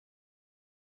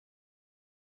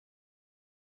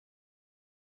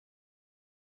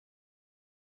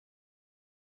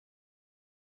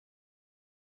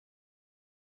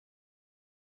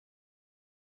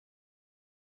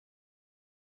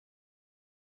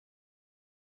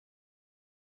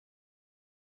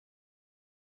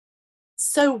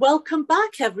So welcome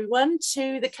back, everyone,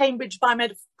 to the Cambridge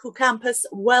Biomedical Campus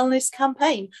Wellness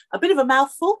Campaign. A bit of a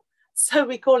mouthful, so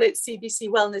we call it CBC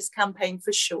Wellness Campaign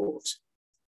for short.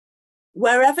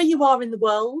 Wherever you are in the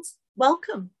world,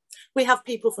 welcome. We have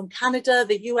people from Canada,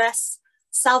 the US,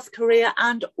 South Korea,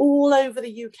 and all over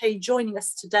the UK joining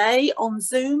us today on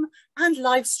Zoom and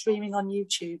live streaming on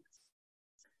YouTube.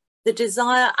 The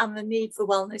desire and the need for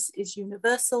wellness is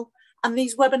universal, and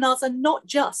these webinars are not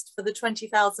just for the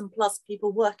 20,000 plus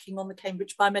people working on the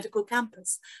Cambridge Biomedical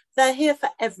Campus. They're here for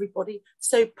everybody,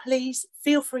 so please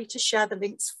feel free to share the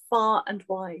links far and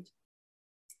wide.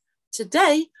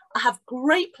 Today, I have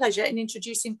great pleasure in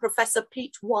introducing Professor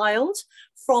Pete Wilde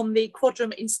from the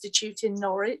Quadram Institute in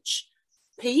Norwich.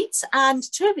 Pete and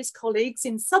two of his colleagues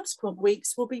in subsequent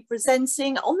weeks will be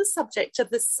presenting on the subject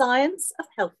of the science of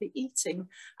healthy eating.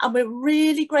 And we're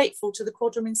really grateful to the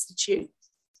Quadram Institute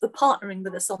for partnering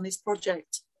with us on this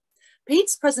project.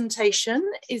 Pete's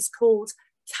presentation is called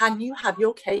Can You Have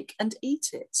Your Cake and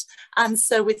Eat It? And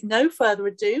so with no further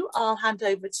ado, I'll hand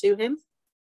over to him.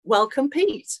 Welcome,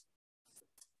 Pete.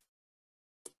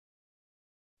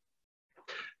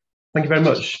 Thank you very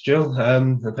much, Jill,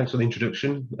 and thanks for the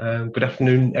introduction. Good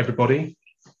afternoon, everybody.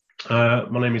 My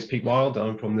name is Pete Wilde.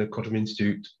 I'm from the Quadram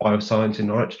Institute Bioscience in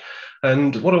Norwich.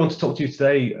 And what I want to talk to you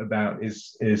today about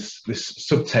is this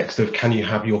subtext of can you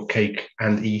have your cake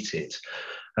and eat it?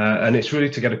 And it's really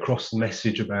to get across the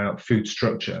message about food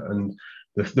structure and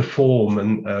the form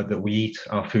and that we eat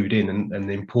our food in, and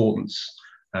the importance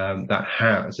that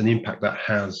has, and the impact that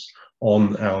has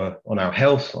on our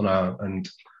health,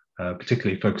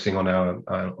 particularly focusing on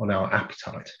our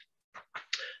appetite.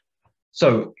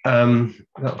 So,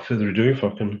 without further ado, if I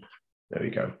can, there we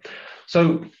go.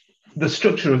 So, the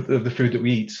structure of the food that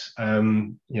we eat,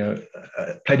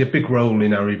 played a big role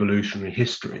in our evolutionary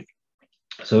history.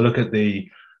 So, look at the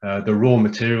raw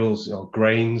materials,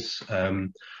 grains.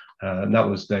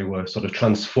 They were sort of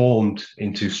transformed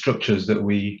into structures that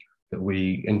we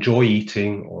enjoy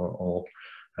eating, or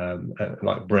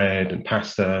like bread and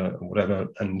pasta and whatever,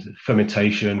 and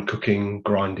fermentation, cooking,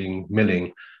 grinding,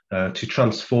 milling, to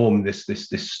transform this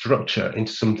structure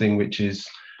into something which is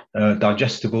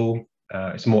digestible.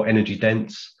 It's more energy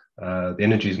dense. The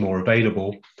energy is more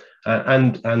available,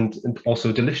 and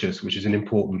also delicious, which is an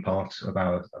important part of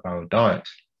our diet.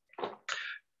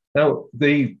 Now,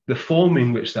 the form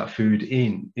in which that food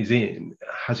is in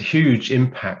has a huge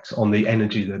impact on the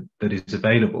energy that is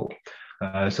available.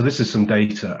 So this is some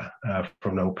data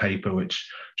from an old paper which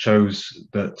shows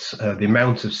that the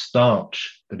amount of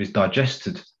starch that is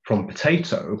digested from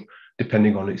potato,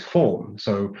 depending on its form.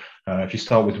 So if you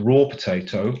start with raw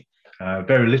potato,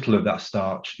 very little of that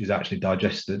starch is actually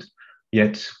digested.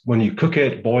 Yet when you cook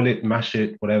it, boil it, mash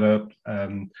it, whatever,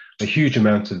 a huge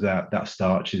amount of that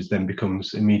starch then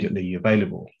becomes immediately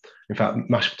available. In fact,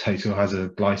 mashed potato has a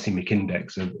glycemic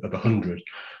index of 100.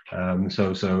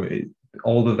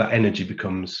 All of that energy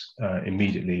becomes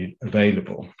immediately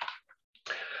available.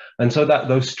 And so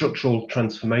those structural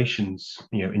transformations,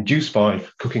 induced by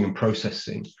cooking and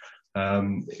processing,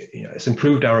 it's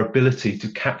improved our ability to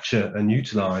capture and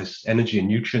utilize energy and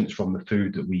nutrients from the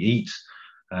food that we eat.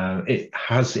 It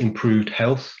has improved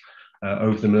health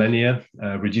over the millennia,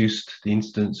 reduced the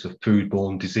incidence of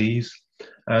foodborne disease,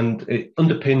 and it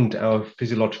underpinned our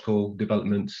physiological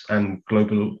development and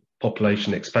global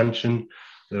population expansion.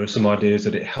 There are some ideas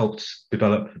that it helped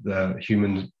develop the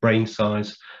human brain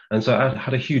size, and so it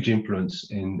had a huge influence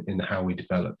in how we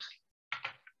developed.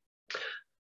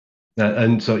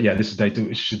 And so, this is data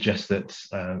which suggests that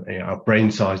our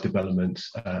brain size development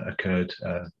occurred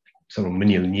several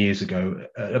million years ago,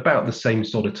 about the same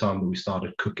sort of time that we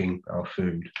started cooking our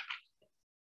food.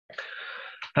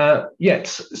 Yet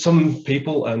some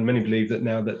people, and many believe that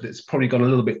now that it's probably gone a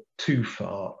little bit too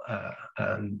far,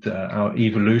 and our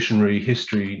evolutionary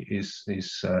history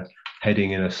is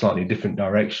heading in a slightly different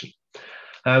direction.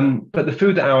 But the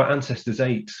food that our ancestors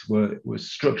ate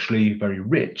was structurally very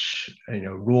rich,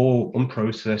 raw,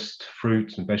 unprocessed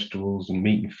fruits and vegetables and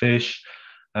meat and fish.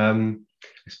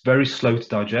 It's very slow to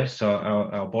digest, so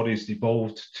our bodies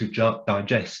evolved to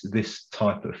digest this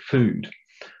type of food.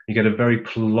 You get a very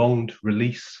prolonged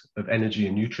release of energy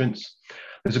and nutrients.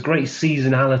 There's a great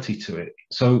seasonality to it.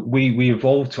 So we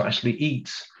evolved to actually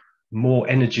eat more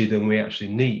energy than we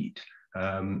actually need,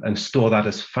 and store that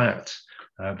as fat,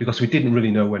 because we didn't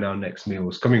really know when our next meal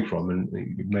was coming from, and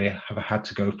we may have had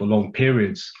to go for long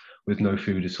periods with no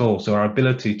food at all. So our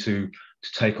ability to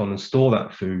take on and store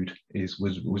that food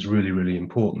was really, really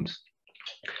important.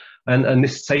 And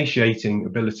this satiating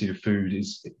ability of food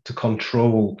is to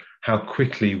control how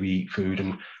quickly we eat food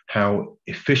and how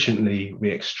efficiently we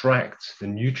extract the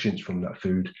nutrients from that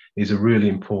food is a really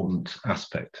important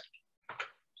aspect.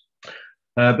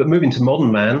 But moving to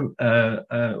modern man,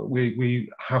 we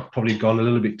have probably gone a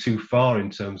little bit too far in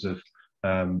terms of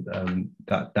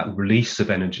that release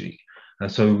of energy.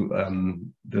 And so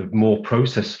the more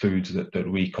processed foods that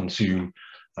we consume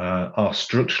are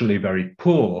structurally very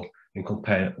poor in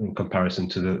comparison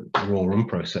to the raw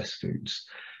unprocessed foods.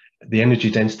 The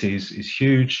energy density is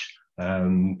huge.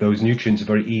 Those nutrients are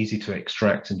very easy to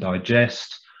extract and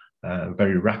digest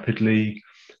very rapidly.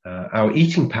 Our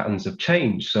eating patterns have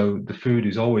changed, so the food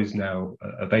is always now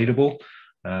available.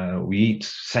 We eat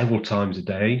several times a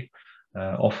day,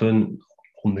 often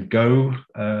on the go,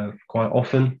 quite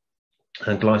often,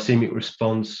 and glycemic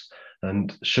response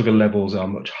and sugar levels are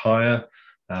much higher.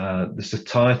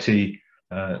 The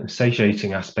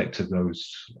satiating aspect of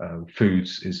those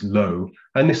foods is low,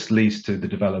 and this leads to the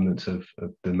development of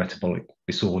the metabolic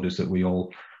disorders that we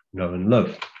all know and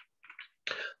love.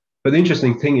 But the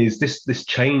interesting thing is this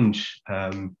change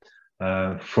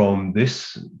from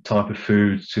this type of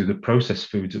food to the processed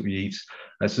foods that we eat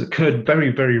has occurred very,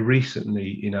 very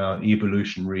recently in our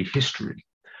evolutionary history.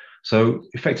 So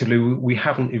effectively, we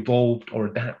haven't evolved or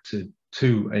adapted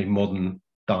to a modern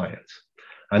diet.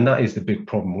 And that is the big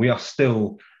problem. We are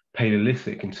still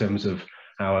Paleolithic in terms of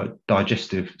our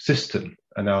digestive system,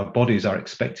 and our bodies are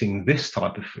expecting this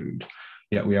type of food,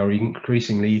 yet we are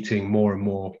increasingly eating more and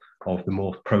more of the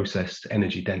more processed,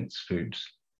 energy-dense foods.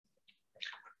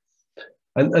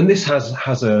 And this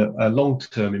has a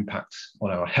long-term impact on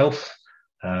our health.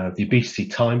 The obesity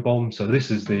time bomb. So this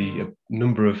is the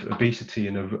number of obesity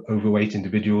and overweight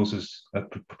individuals as a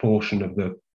proportion of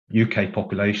the UK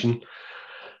population.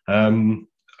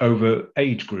 Over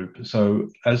age group. So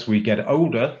as we get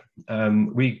older,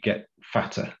 we get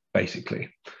fatter, basically,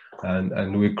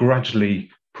 and we're gradually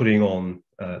putting on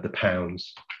the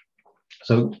pounds.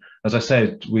 So as I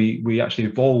said, we actually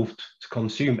evolved to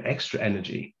consume extra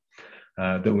energy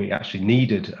that we actually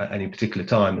needed at any particular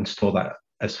time and store that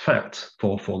as fat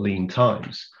for lean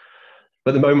times.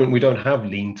 But at the moment we don't have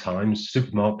lean times.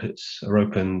 Supermarkets are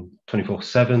open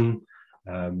 24/7.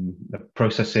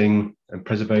 Processing and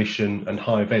preservation and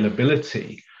high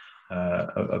availability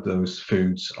of those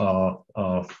foods are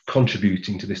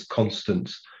contributing to this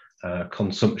constant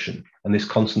consumption, and this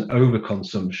constant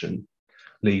overconsumption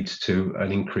leads to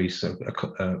an increase of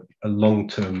a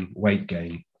long-term weight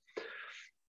gain.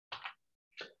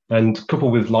 And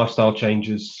coupled with lifestyle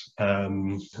changes,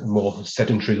 more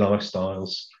sedentary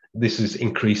lifestyles, this is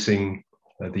increasing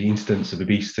the incidence of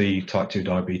obesity, type 2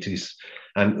 diabetes,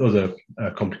 and other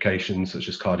complications such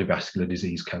as cardiovascular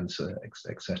disease, cancer,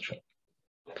 etc.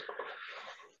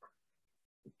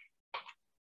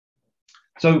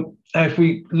 So if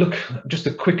we look, just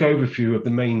a quick overview of the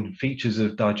main features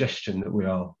of digestion that we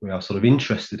are sort of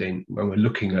interested in when we're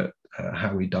looking at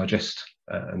how we digest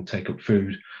and take up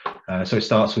food. So it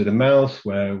starts with the mouth,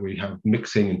 where we have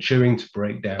mixing and chewing to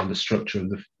break down the structure of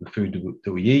the food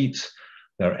that we eat.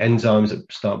 There are enzymes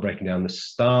that start breaking down the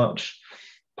starch,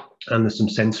 and there's some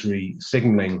sensory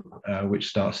signaling which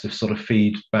starts to sort of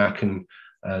feed back and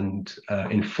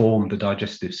inform the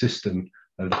digestive system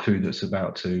of the food that's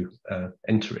about to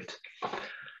enter it.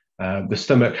 The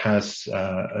stomach has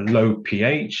a low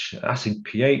pH, acid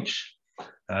pH,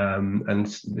 and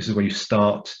this is where you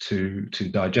start to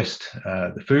digest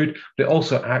the food, but it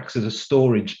also acts as a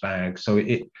storage bag, so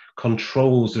it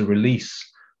controls the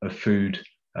release of food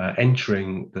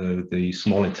entering the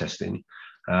small intestine,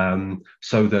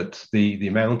 so that the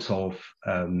amount of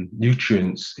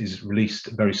nutrients is released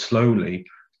very slowly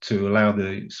to allow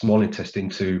the small intestine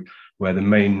to, where the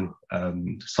main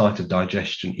site of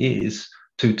digestion is,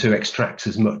 to extract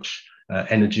as much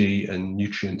energy and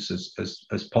nutrients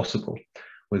as possible,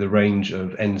 with a range of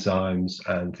enzymes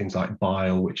and things like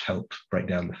bile which help break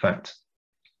down the fat.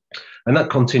 And that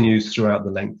continues throughout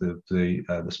the length of the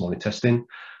small intestine,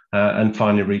 and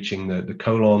finally reaching the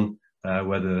colon,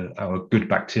 where our good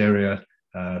bacteria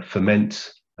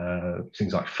ferment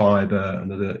things like fiber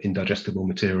and other indigestible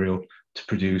material to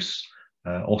produce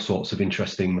all sorts of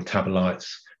interesting metabolites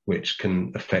which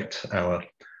can affect our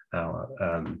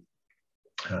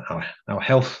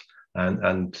health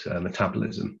and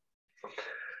metabolism.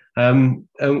 And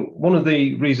one of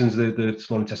the reasons the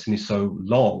small intestine is so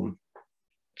long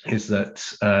is that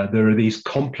there are these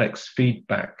complex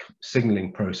feedback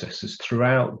signaling processes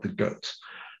throughout the gut,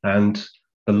 and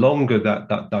the longer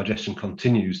that digestion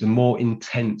continues, the more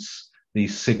intense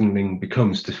these signaling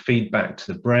becomes to feed back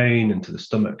to the brain and to the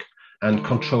stomach and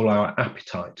control our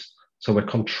appetite. So we're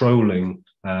controlling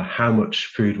how much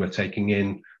food we're taking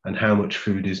in and how much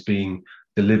food is being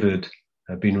delivered,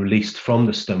 being released from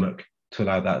the stomach to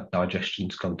allow that digestion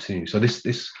to continue. So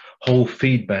this whole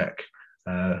feedback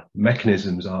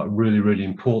mechanisms are really, really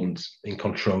important in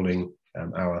controlling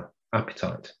our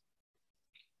appetite.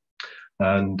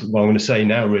 And what I'm going to say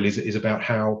now really is about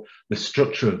how the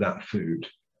structure of that food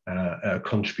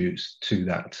contributes to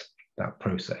that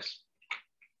process.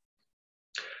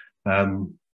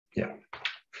 Yeah.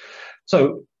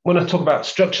 So when I talk about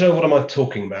structure, what am I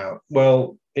talking about?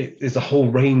 Well, it is a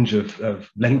whole range of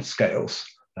length scales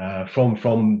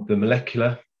from the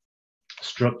molecular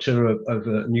structure of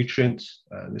a nutrient.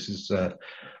 This is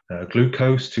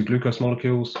glucose, 2 glucose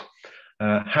molecules.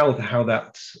 How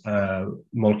that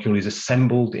molecule is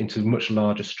assembled into much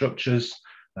larger structures.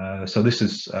 So this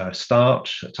is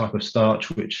starch, a type of starch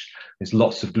which is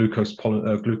lots of glucose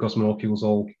molecules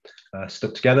all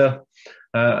stuck together,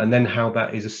 and then how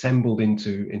that is assembled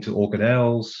into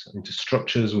organelles, into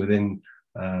structures within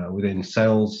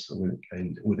cells,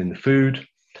 within the food.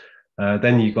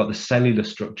 Then you've got the cellular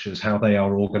structures, how they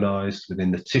are organized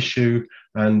within the tissue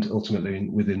and ultimately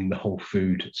within the whole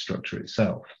food structure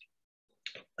itself.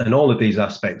 And all of these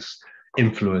aspects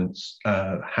influence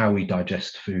how we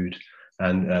digest food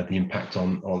and the impact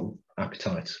on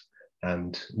appetite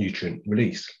and nutrient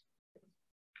release.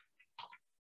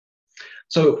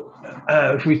 So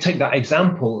if we take that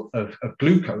example of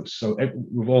glucose, so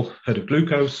we've all heard of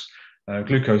glucose.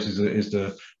 Glucose is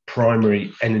the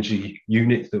primary energy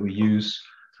unit that we use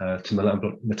to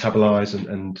metabolize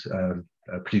and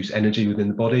produce energy within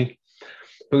the body.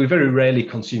 But we very rarely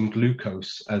consume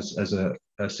glucose as a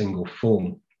single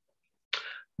form.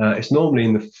 It's normally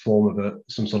in the form of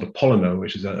some sort of polymer,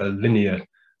 which is a linear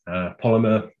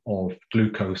polymer of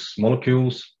glucose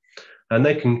molecules, and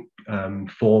they can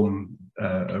form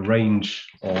a range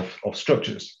of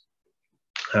structures.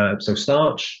 So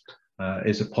starch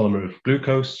is a polymer of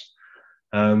glucose,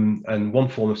 and one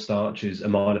form of starch is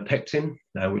aminopectin,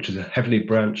 which is a heavily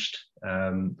branched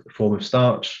form of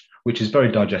starch, which is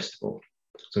very digestible.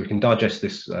 So we can digest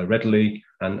this readily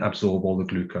and absorb all the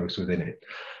glucose within it.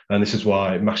 And this is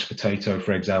why mashed potato,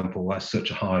 for example, has such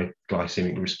a high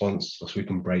glycemic response, so we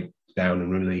can break down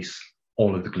and release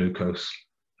all of the glucose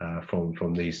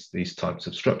from these types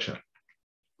of structure.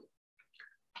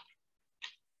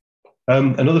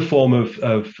 Another form of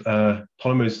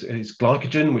polymer is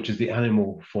glycogen, which is the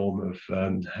animal form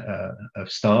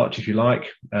of starch, if you like.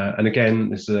 And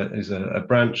again, is a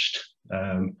branched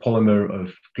polymer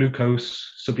of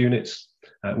glucose subunits,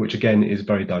 which again is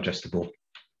very digestible.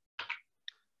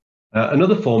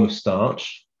 Another form of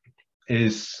starch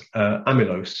is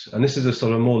amylose, and this is a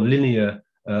sort of more linear,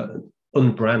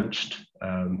 unbranched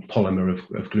polymer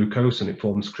of glucose, and it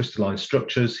forms crystalline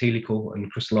structures, helical and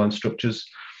crystalline structures.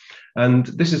 And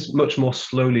this is much more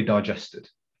slowly digested.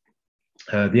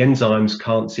 The enzymes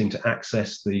can't seem to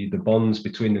access the bonds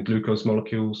between the glucose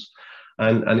molecules,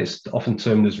 and it's often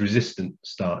termed as resistant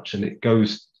starch, and it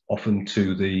goes often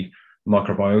to the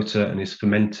microbiota and is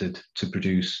fermented to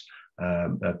produce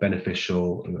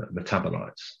beneficial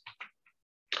metabolites.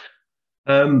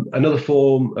 Another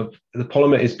form of the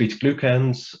polymer is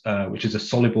beta-glucans, which is a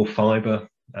soluble fiber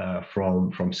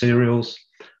from cereals.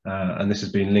 And this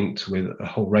has been linked with a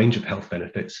whole range of health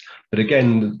benefits. But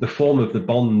again, the form of the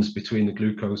bonds between the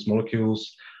glucose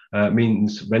molecules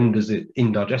renders it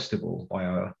indigestible by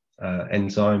our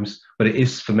enzymes, but it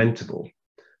is fermentable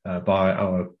by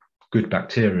our good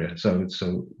bacteria. So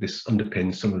this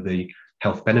underpins some of the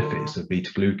health benefits of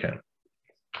beta-glucan.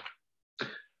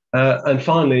 And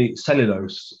finally,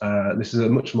 cellulose. This is a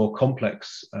much more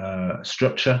complex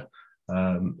structure.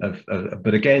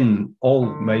 But again, all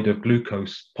made of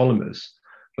glucose polymers,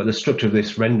 but the structure of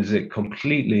this renders it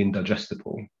completely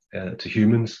indigestible to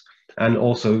humans, and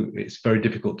also it's very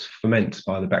difficult to ferment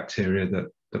by the bacteria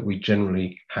that we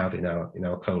generally have in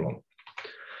our colon.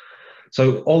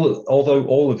 So although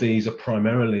all of these are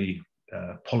primarily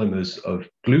polymers of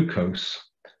glucose,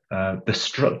 the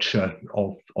structure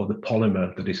of the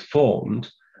polymer that is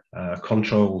formed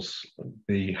controls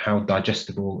how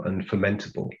digestible and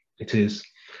fermentable it is,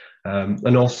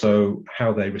 and also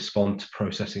how they respond to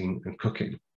processing and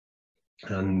cooking.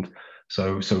 And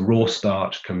so raw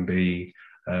starch can be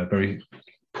very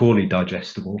poorly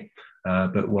digestible,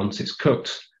 but once it's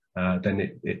cooked,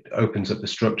 then it opens up the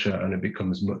structure and it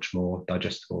becomes much more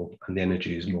digestible, and the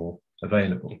energy is more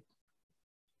available.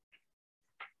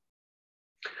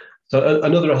 So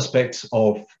another aspect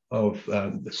of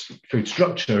food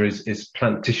structure is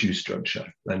plant tissue structure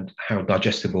and how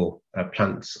digestible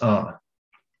plants are.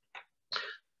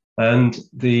 And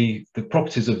the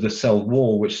properties of the cell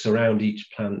wall which surround each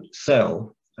plant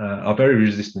cell are very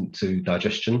resistant to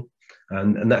digestion,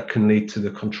 and that can lead to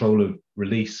the control of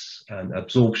release and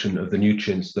absorption of the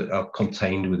nutrients that are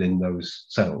contained within those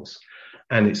cells.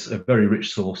 And it's a very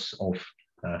rich source of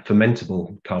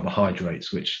fermentable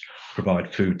carbohydrates, which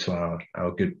provide food to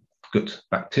our good gut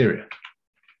bacteria.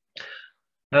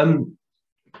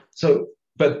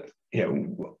 But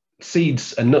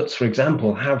seeds and nuts, for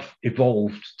example, have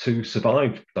evolved to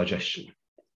survive digestion.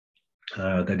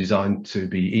 They're designed to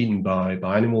be eaten by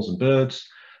animals and birds,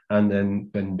 and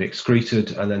then be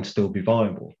excreted and then still be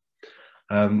viable.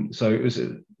 So it was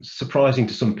surprising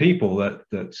to some people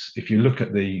that if you look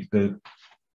at the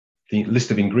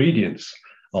list of ingredients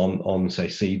on say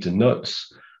seeds and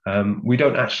nuts, we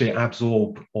don't actually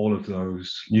absorb all of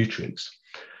those nutrients.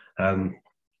 And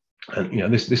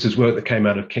this is work that came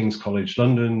out of King's College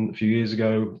London a few years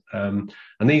ago, and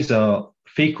these are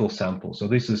fecal samples. So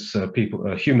this is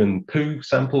human poo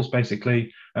samples,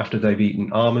 basically, after they've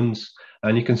eaten almonds,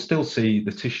 and you can still see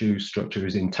the tissue structure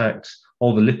is intact.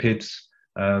 All the lipids,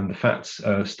 the fats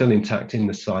are still intact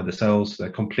inside the cells. They're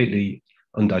completely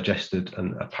undigested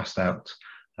and are passed out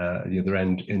the other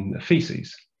end in the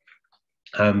feces.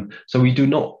 So we do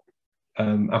not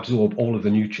absorb all of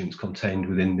the nutrients contained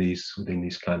within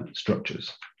these plant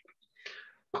structures.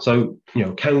 So,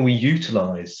 can we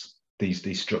utilize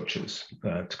these structures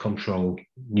to control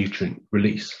nutrient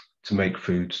release to make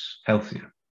foods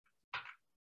healthier?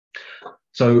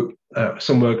 So,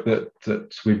 some work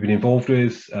that we've been involved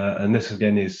with, and this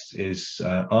again is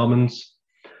almonds,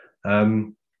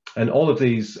 and all of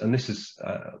these, and this is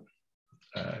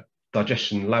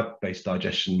lab-based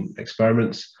digestion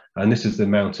experiments. And this is the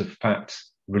amount of fat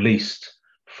released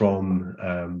from,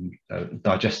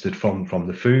 digested from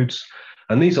the foods.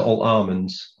 And these are all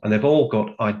almonds, and they've all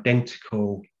got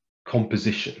identical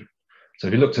composition. So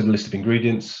if you looked at the list of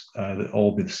ingredients, they'll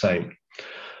all be the same.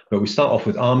 But we start off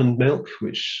with almond milk,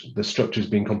 which the structure has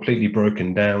been completely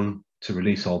broken down to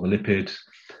release all the lipid.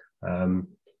 And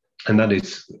that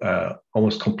is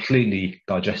almost completely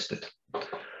digested.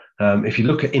 If you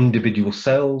look at individual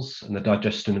cells and the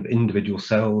digestion of individual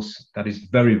cells, that is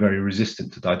very, very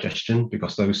resistant to digestion,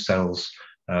 because those cells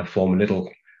form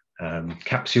little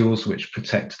capsules which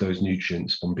protect those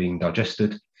nutrients from being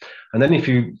digested. And then if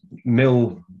you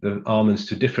mill the almonds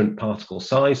to different particle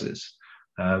sizes,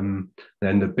 then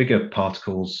the bigger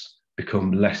particles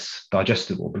become less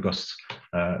digestible, because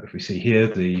if we see here,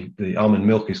 the almond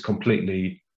milk is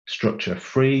completely structure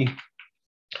free.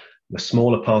 The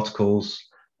smaller particles,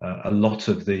 a lot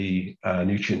of the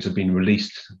nutrients have been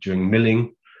released during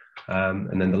milling,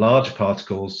 and then the larger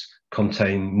particles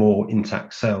contain more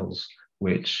intact cells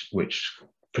which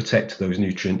protect those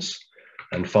nutrients.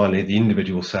 And finally, the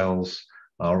individual cells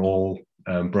are all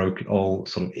broken, all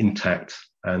sort of intact,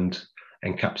 and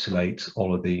encapsulate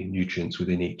all of the nutrients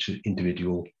within each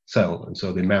individual cell. And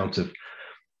so the amount of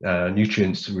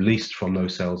nutrients released from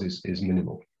those cells is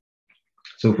minimal.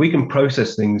 So if we can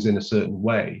process things in a certain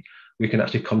way, we can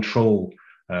actually control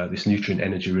this nutrient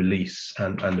energy release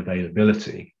and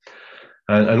availability.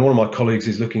 And one of my colleagues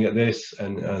is looking at this,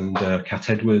 and Kat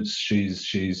Edwards, she's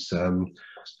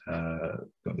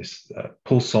got this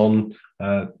pulse-on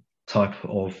type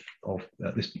of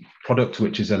this product,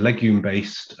 which is a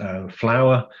legume-based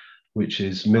flour, which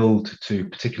is milled to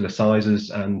particular sizes,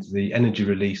 and the energy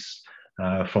release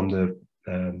from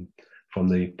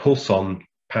the pulse-on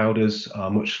powders are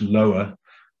much lower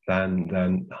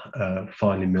than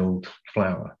finely milled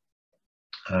flour.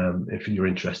 If you're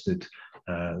interested,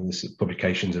 there's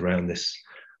publications around this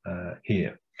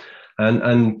here.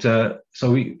 And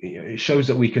so it shows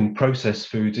that we can process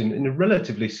foods in a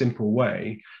relatively simple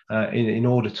way in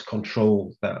order to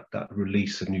control that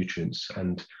release of nutrients.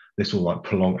 And this will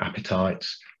prolong appetite.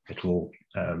 It will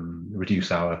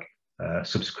reduce our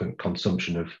subsequent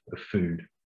consumption of food.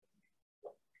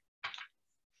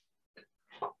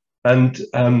 And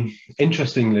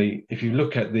interestingly, if you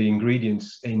look at the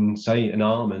ingredients in, say, an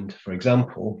almond, for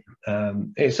example,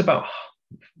 it's about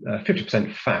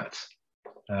 50% fat,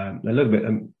 a little bit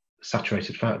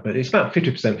saturated fat, but it's about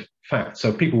 50% fat.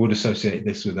 So people would associate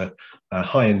this with a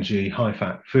high energy, high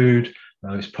fat food.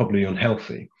 It's probably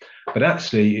unhealthy, but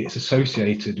actually it's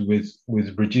associated with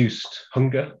reduced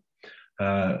hunger,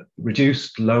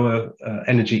 reduced lower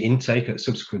energy intake at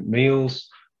subsequent meals.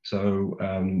 So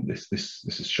this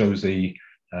shows the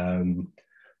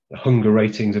hunger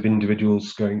ratings of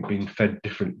individuals being fed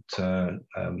different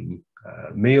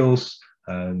meals,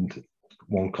 and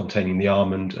one containing the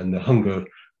almond, and the hunger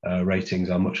ratings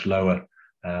are much lower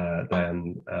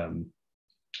than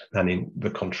in the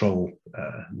control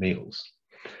meals.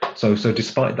 So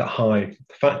despite that high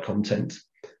fat content,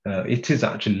 it is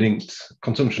actually linked,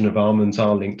 consumption of almonds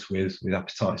are linked with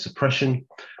appetite suppression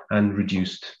and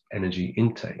reduced energy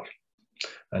intake.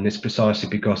 And it's precisely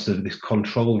because of this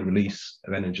controlled release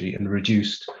of energy and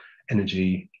reduced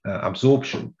energy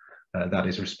absorption that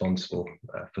is responsible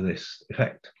for this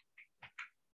effect.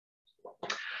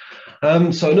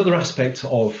 So another aspect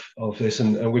of this,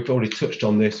 and we've already touched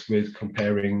on this with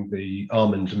comparing the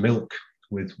almond milk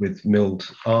with milled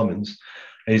almonds,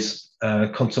 is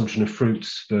consumption of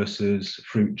fruits versus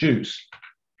fruit juice.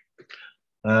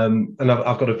 And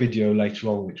I've got a video later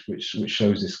on which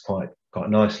shows this quite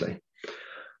nicely.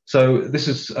 So this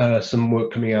is some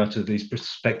work coming out of these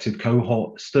prospective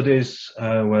cohort studies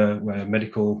where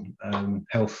medical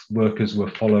health workers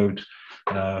were followed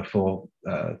for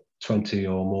 20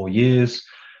 or more years.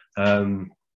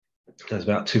 There's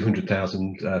about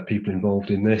 200,000 people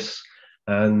involved in this.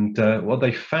 And what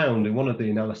they found in one of the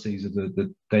analyses of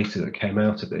the data that came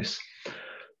out of this,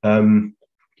 that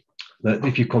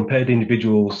if you compared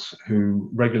individuals who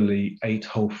regularly ate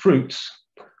whole fruits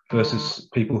versus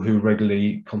people who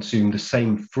regularly consumed the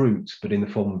same fruit but in the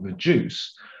form of a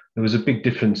juice, there was a big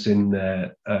difference in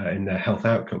their health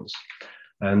outcomes.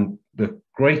 And the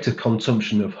greater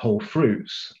consumption of whole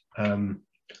fruits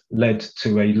led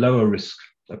to a lower risk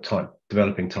of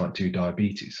developing type 2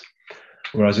 diabetes,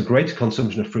 whereas a greater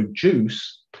consumption of fruit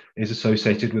juice is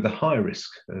associated with a higher risk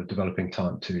of developing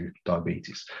type 2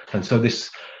 diabetes. And so this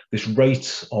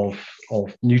rate of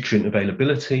nutrient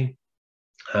availability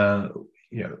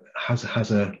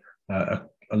has a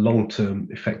long-term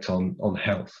effect on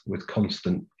health with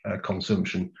constant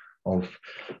consumption of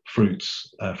fruit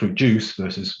juice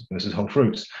versus whole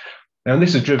fruits. And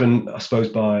this is driven, I suppose,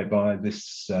 by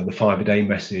this the 5-a-day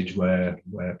message, where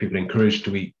people are encouraged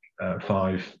to eat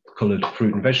 5 coloured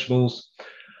fruit and vegetables,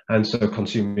 and so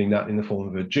consuming that in the form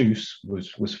of a juice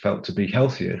was felt to be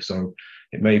healthier. So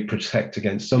it may protect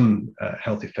against some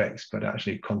health effects, but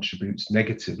actually contributes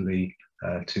negatively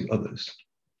to others.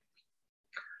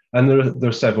 And there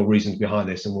are several reasons behind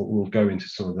this, and we'll go into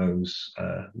some of those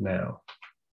now.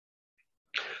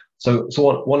 So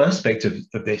one aspect of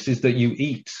this is that you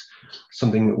eat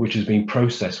something which has been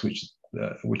processed, which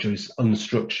is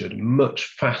unstructured, much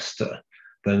faster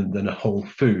than a whole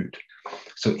food.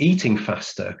 So eating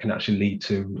faster can actually lead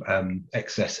to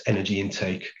excess energy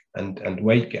intake and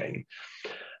weight gain.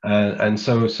 And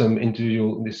so some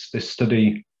individual, this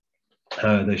study,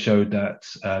 they showed that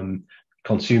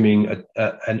consuming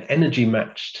an energy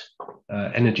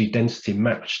density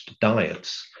matched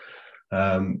diet,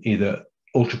 either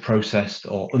ultra processed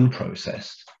or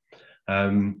unprocessed,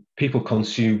 people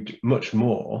consumed much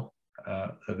more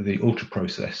of the ultra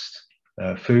processed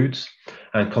foods,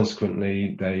 and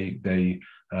consequently they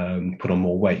put on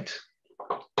more weight.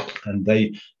 And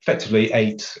they effectively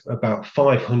ate about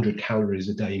 500 calories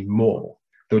a day more.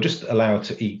 They were just allowed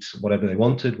to eat whatever they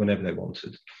wanted, whenever they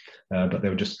wanted, but they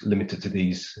were just limited to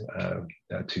these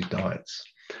 2 diets.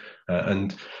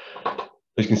 And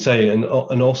as you can say, and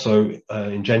also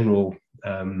in general,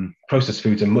 processed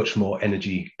foods are much more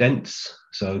energy dense.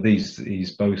 So these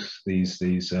range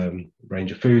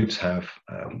of foods have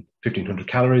 1,500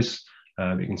 calories.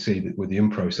 You can see that with the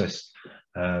unprocessed,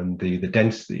 the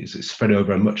density is spread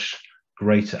over a much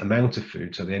greater amount of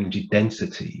food, so the energy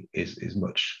density is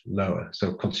much lower.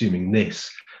 So consuming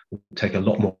this will take a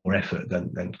lot more effort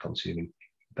than consuming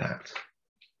that.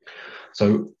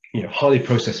 So highly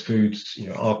processed foods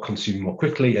are consumed more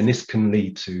quickly, and this can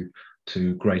lead to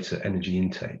greater energy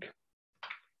intake.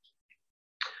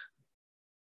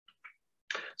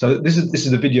 So this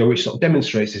is a video which sort of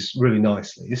demonstrates this really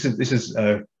nicely. This is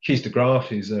Kees de Graaf.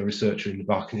 He's a researcher in the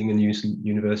Wageningen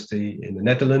University in the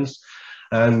Netherlands,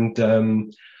 and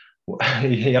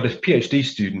he had a PhD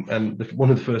student, and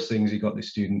one of the first things he got this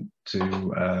student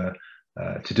to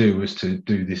do was to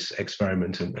do this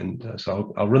experiment, and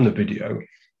so I'll run the video,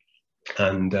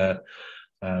 and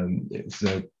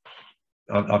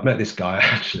I've met this guy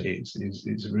actually.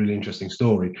 It's a really interesting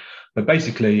story, but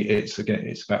basically it's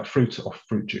about fruit or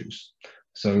fruit juice.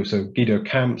 So Guido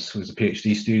Kamps was a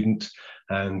PhD student,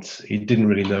 and he didn't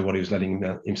really know what he was letting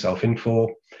himself in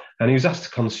for, and he was asked to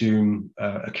consume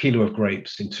 1 kilo of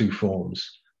grapes in 2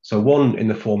 forms. So one in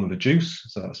the form of a juice,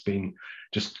 so that's been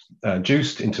just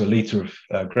juiced into a litre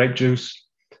of grape juice,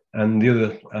 and the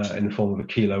other in the form of 1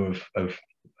 kilo of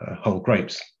whole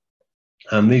grapes.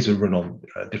 And these are run on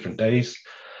different days.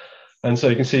 And so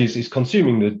you can see he's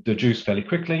consuming the juice fairly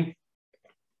quickly,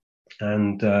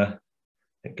 and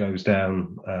it goes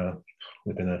down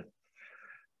within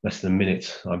less than a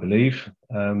minute, I believe.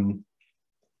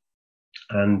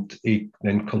 And he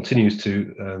then continues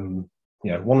to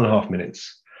 1.5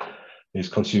 minutes, he's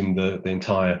consumed the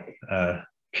entire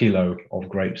kilo of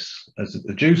grapes as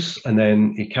the juice, and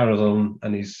then he carries on,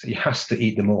 and he has to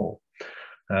eat them all.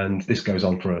 And this goes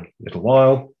on for a little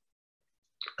while,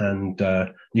 and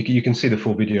you can see the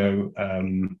full video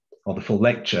or the full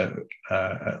lecture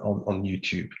on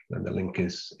YouTube, and the link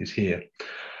is here.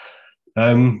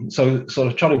 So sort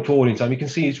of trotting forward in time, you can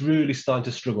see he's really starting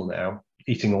to struggle now,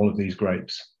 eating all of these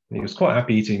grapes. He was quite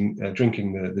happy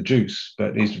drinking the juice,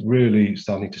 but he's really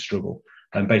starting to struggle.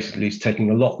 And basically, it's taking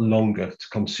a lot longer to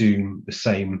consume the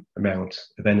same amount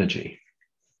of energy.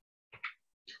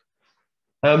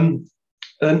 And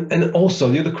also,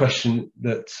 the other question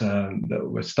that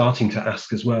we're starting to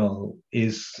ask as well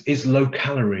is low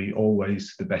calorie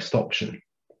always the best option?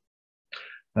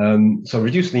 So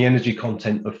reducing the energy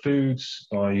content of foods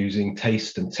by using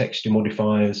taste and texture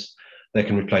modifiers, they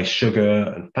can replace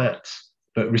sugar and fat,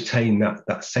 but retain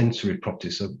that sensory property,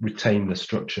 so retain the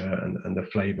structure and the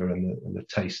flavour and the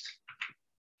taste.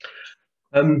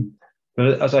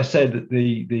 But as I said,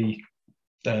 the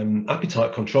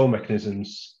appetite control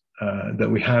mechanisms that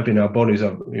we have in our bodies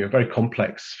are very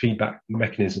complex feedback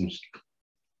mechanisms.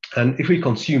 And if we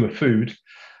consume a food,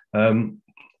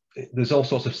 there's all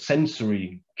sorts of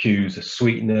sensory cues, the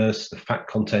sweetness, the fat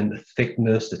content, the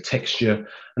thickness, the texture,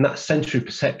 and that sensory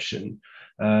perception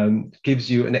gives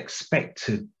you an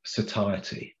expected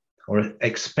satiety or an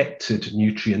expected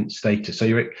nutrient status. So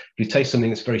if you taste something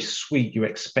that's very sweet, you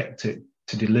expect it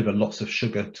to deliver lots of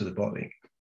sugar to the body.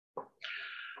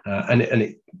 And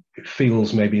it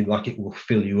feels maybe like it will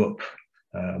fill you up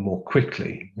more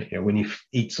quickly. When you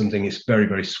eat something it's very,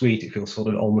 very sweet, it feels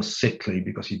sort of almost sickly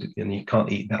because you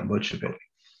can't eat that much of it.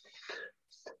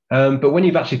 But when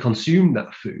you've actually consumed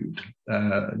that food,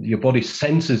 your body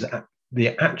senses the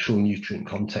actual nutrient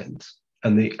content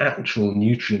and the actual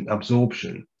nutrient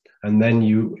absorption, and then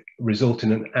you result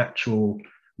in an actual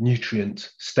nutrient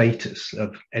status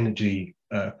of energy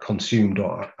consumed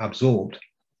or absorbed.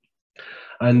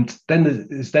 And then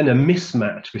there's a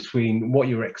mismatch between what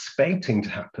you're expecting to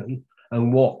happen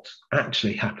and what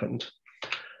actually happened.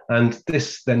 And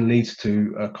this then leads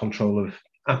to a control of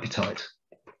appetite.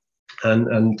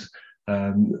 And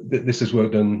this is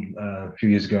work done a few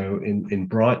years ago in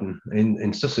Brighton,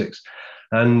 in Sussex.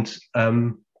 And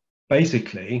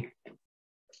basically,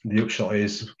 the upshot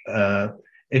is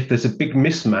if there's a big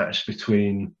mismatch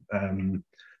between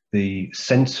the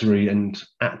sensory and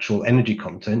actual energy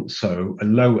content, so a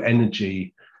low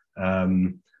energy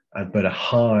but a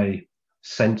high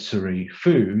sensory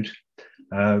food,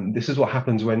 this is what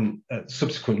happens when at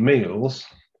subsequent meals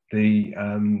the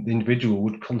individual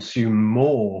would consume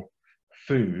more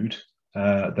food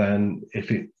than if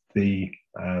the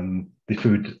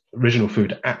original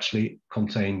food actually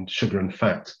contained sugar and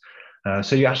fat.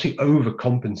 So you actually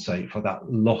overcompensate for that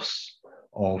loss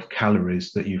of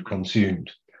calories that you've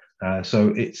consumed.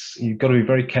 So you've got to be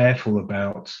very careful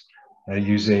about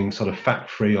using sort of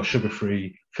fat-free or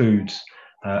sugar-free foods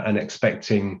and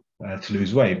expecting to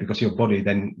lose weight, because your body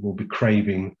then will be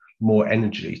craving more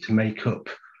energy to make up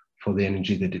for the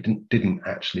energy that it didn't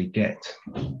actually get.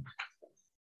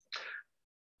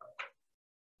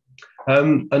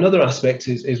 Another aspect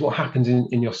is what happens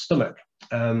in your stomach.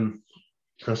 Some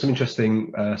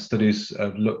interesting studies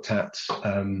have looked at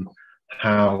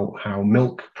how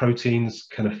milk proteins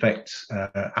can affect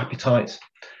appetite,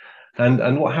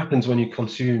 and what happens when you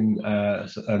consume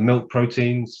milk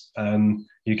proteins.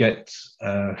 You get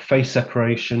phase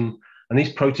separation, and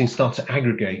these proteins start to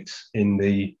aggregate in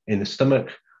the stomach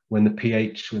when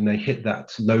they hit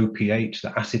that low pH,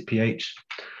 the acid pH,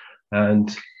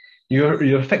 and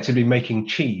you're effectively making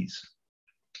cheese.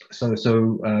 So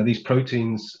these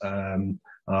proteins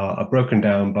are broken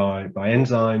down by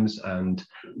enzymes, and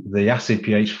the acid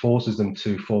pH forces them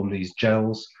to form these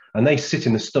gels, and they sit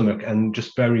in the stomach and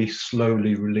just very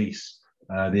slowly release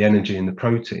the energy in the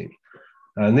protein.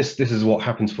 And this is what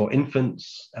happens for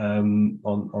infants on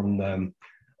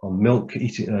milk,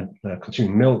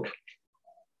 consuming milk.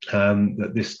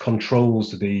 That this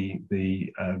controls the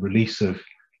release of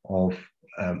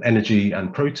energy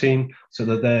and protein, so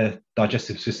that their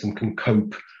digestive system can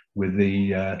cope with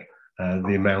the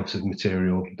amount of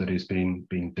material that is being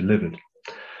delivered.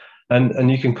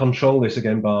 And you can control this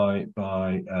again by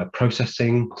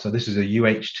processing. So this is a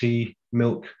UHT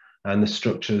milk, and the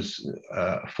structures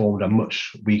formed are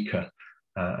much weaker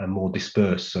and more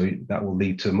dispersed. So that will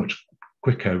lead to a much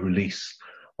quicker release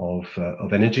of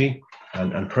energy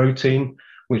and protein,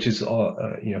 which is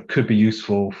could be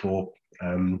useful for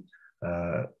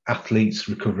athletes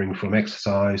recovering from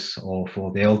exercise, or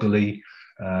for the elderly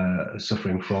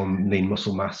suffering from lean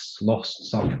muscle mass loss,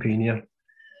 sarcopenia.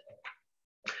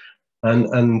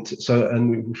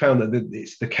 And we found that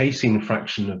it's the casein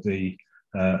fraction of the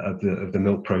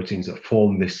milk proteins that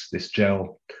form this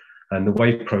gel, and the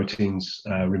whey proteins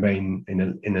remain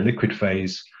in a liquid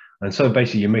phase. And so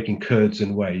basically, you're making curds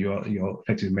and whey. You're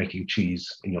effectively making cheese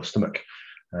in your stomach,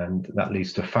 and that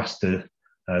leads to faster.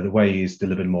 The whey is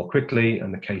delivered more quickly,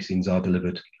 and the caseins are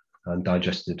delivered and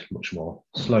digested much more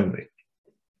slowly.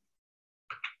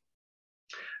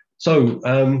 So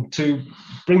to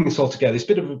bring this all together, it's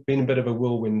been a bit of a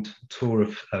whirlwind tour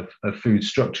of food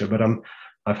structure, but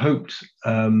I've hoped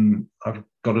I've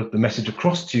got the message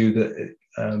across to you that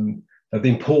of the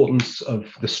importance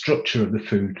of the structure of the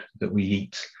food that we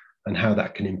eat and how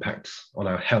that can impact on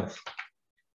our health.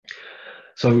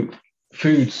 So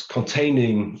foods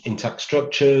containing intact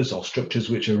structures, or structures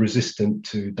which are resistant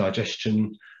to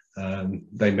digestion,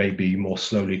 they may be more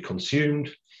slowly consumed.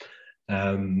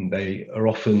 They are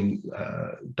often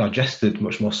digested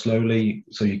much more slowly,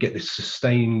 so you get this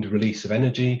sustained release of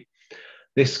energy.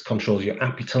 This controls your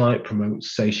appetite,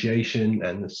 promotes satiation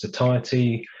and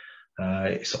satiety.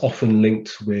 It's often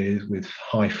linked with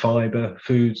high fiber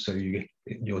foods, so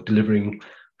you're delivering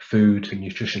food and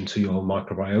nutrition to your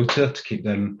microbiota to keep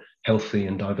them healthy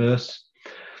and diverse.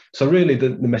 So really the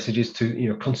message is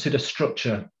to consider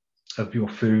structure of your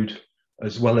food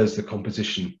as well as the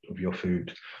composition of your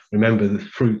food. Remember, the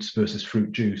fruits versus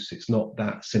fruit juice, it's not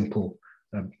that simple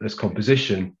as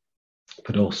composition,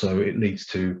 but also it leads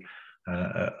to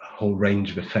a whole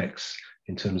range of effects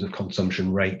in terms of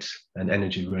consumption rate and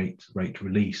energy rate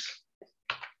release.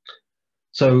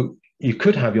 So you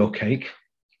could have your cake,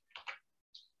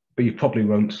 but you probably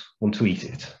won't want to eat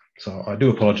it. So I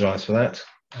do apologise for that.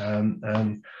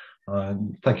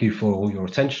 Thank you for all your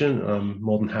attention. I'm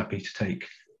more than happy to take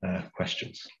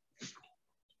questions.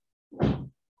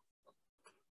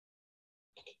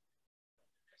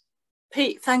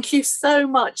 Pete, thank you so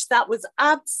much. That was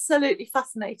absolutely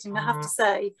fascinating, I have to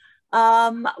say.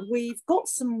 We've got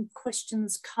some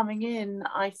questions coming in,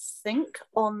 I think,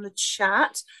 on the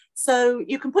chat. So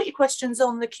you can put your questions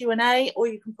on the Q&A, or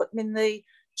you can put them in the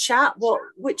chat,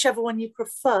 whichever one you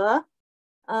prefer.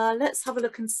 Let's have a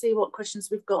look and see what questions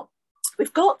we've got.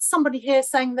 We've got somebody here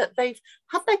saying that they've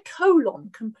had their colon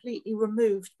completely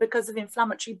removed because of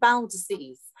inflammatory bowel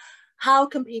disease. How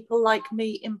can people like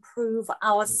me improve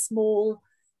our small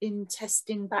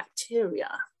intestine bacteria?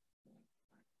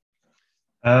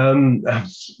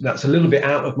 That's a little bit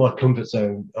out of my comfort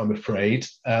zone, I'm afraid.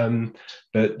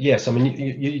 But yes, I mean,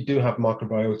 you do have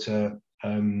microbiota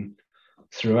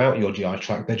throughout your GI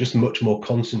tract. They're just much more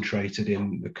concentrated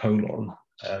in the colon.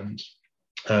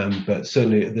 But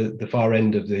certainly at the far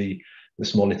end of the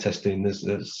small intestine, there's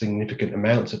a significant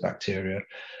amounts of bacteria,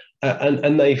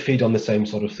 and they feed on the same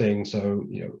sort of thing. So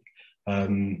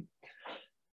high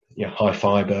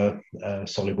fiber,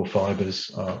 soluble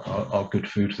fibers are good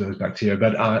food for those bacteria.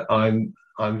 But I'm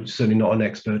certainly not an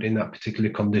expert in that particular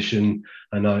condition,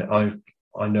 and I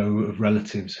know of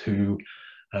relatives who,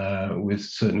 with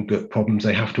certain gut problems,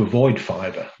 they have to avoid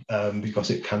fiber because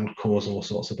it can cause all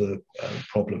sorts of other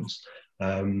problems.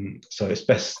 So it's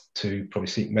best to probably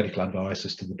seek medical advice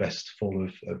as to the best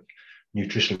form of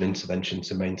nutritional intervention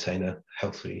to maintain a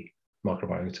healthy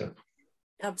microbiota.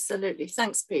 Absolutely.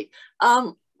 Thanks, Pete.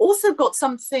 Also got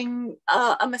something,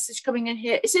 a message coming in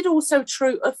here. Is it also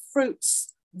true of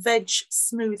fruits, veg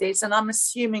smoothies? And I'm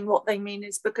assuming what they mean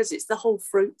is because it's the whole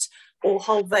fruit or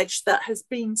whole veg that has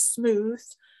been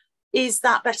smoothed. Is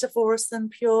that better for us than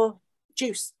pure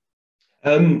juice?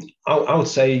 I would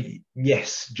say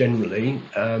yes, generally,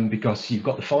 because you've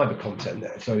got the fiber content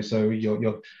there. So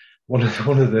you're one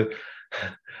of the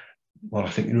well,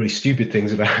 I think the really stupid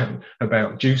things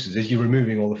about juices is you're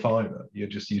removing all the fiber. You're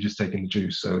just taking the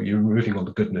juice, so you're removing all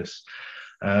the goodness.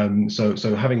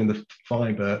 So having the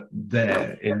fiber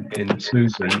there in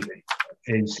smoothie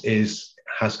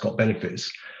has got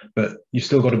benefits, but you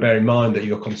still got to bear in mind that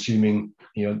you're consuming.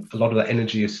 A lot of that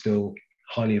energy is still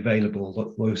highly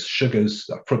available. Those sugars,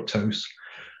 that fructose,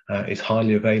 is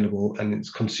highly available and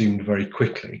it's consumed very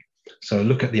quickly. So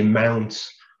look at the amount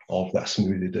of that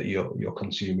smoothie that you're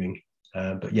consuming.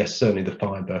 But yes, certainly the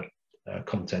fiber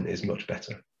content is much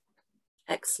better.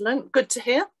 Excellent, good to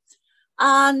hear.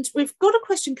 And we've got a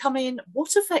question coming in.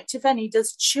 What effect, if any,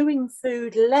 does chewing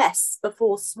food less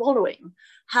before swallowing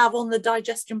have on the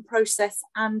digestion process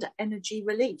and energy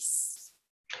release?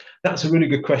 That's a really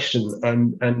good question,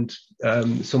 and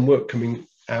some work coming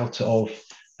out of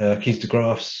Kees de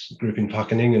Graaf's group in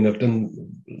Wageningen have done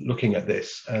looking at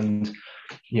this, and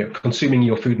consuming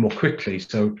your food more quickly.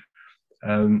 So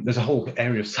there's a whole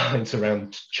area of science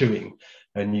around chewing,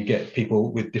 and you get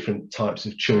people with different types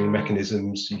of chewing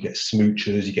mechanisms. You get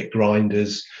smoochers, you get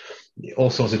grinders, all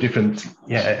sorts of different,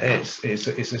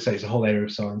 it's a whole area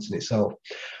of science in itself.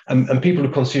 And people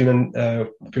who consume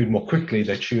food more quickly,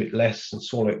 they chew it less and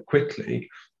swallow it quickly,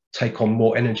 take on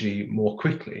more energy more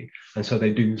quickly, and so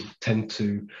they do tend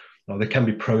to, well, they can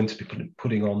be prone to be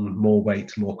putting on more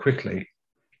weight more quickly.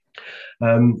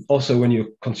 Also, when you're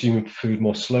consuming food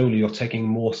more slowly, you're taking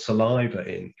more saliva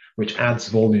in, which adds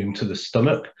volume to the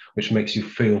stomach, which makes you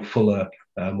feel fuller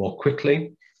more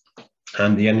quickly,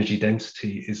 and the energy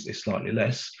density is slightly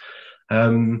less.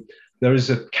 There is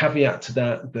a caveat to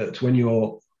that when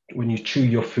you chew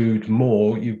your food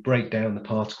more, you break down the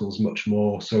particles much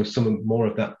more, so some more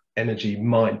of that energy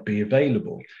might be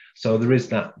available. So there is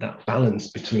that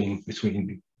balance between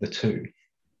the two.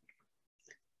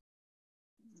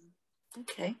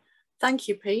 Okay, thank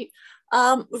you, Pete.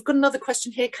 We've got another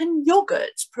question here. Can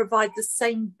yogurt provide the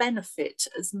same benefit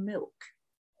as milk?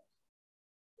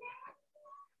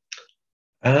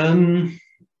 Well,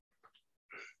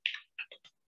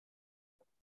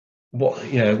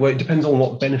 it depends on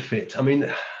what benefit. I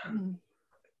mean,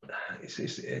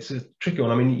 it's a tricky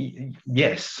one. I mean,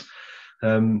 yes,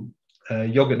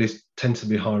 yogurt tends to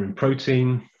be higher in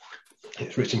protein.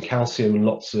 It's rich in calcium and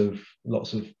lots of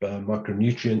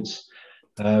micronutrients.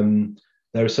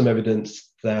 There is some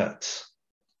evidence that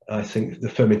I think the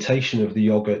fermentation of the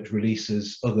yogurt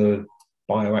releases other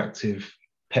bioactive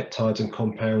peptides and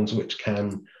compounds which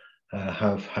can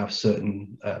have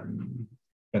certain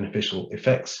beneficial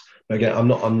effects. But again,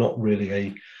 I'm not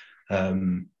really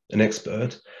an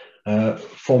expert.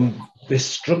 From this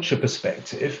structure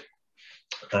perspective,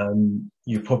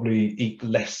 you probably eat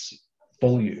less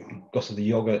volume because of the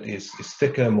yogurt is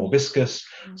thicker, more viscous,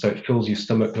 so it fills your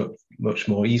stomach up much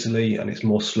more easily and it's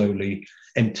more slowly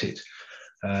emptied.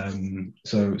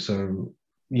 So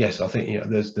yes, I think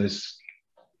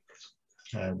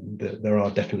there are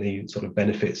definitely sort of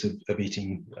benefits of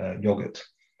eating yogurt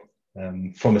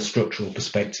from a structural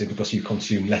perspective, because you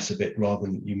consume less of it rather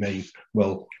than you may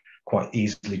well quite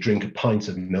easily drink a pint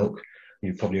of milk.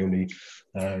 You probably only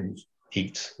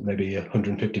eat maybe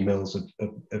 150 mils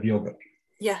of yogurt.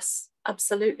 Yes,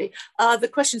 absolutely. The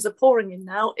questions are pouring in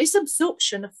now. Is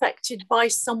absorption affected by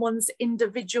someone's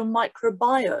individual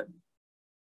microbiome?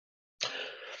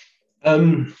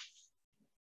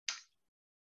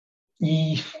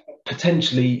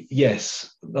 Potentially,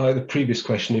 yes. Like the previous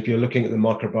question, if you're looking at the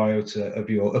microbiota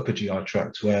of your upper GI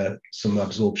tract where some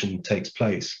absorption takes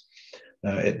place,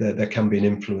 there can be an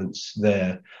influence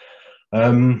there.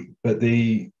 But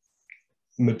the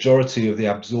majority of the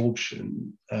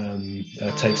absorption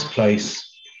takes place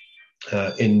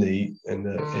in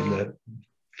the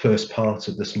first part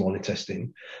of the small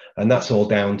intestine, and that's all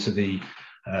down to the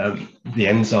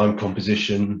enzyme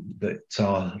composition that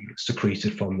are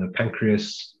secreted from the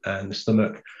pancreas and the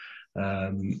stomach,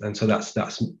 and so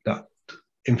that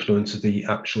influences the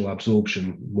actual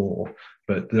absorption more.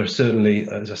 But there's certainly,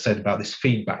 as I said, about this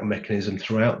feedback mechanism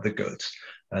throughout the gut,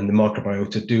 and the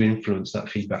microbiota do influence that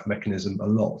feedback mechanism a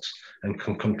lot and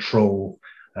can control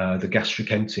the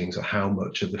gastric emptying, so how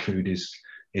much of the food is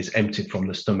emptied from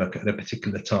the stomach at a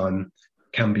particular time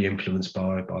can be influenced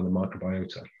by the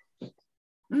microbiota.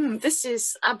 This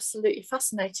is absolutely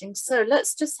fascinating. So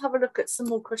let's just have a look at some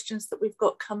more questions that we've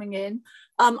got coming in.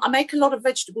 I make a lot of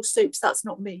vegetable soups. That's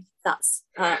not me. That's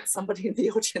somebody in the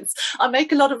audience. I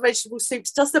make a lot of vegetable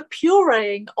soups. Does the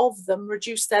pureeing of them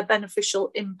reduce their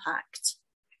beneficial impact?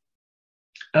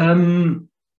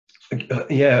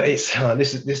 Yeah,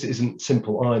 this isn't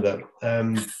simple either.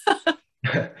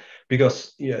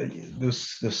 Because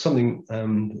there's something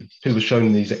people have shown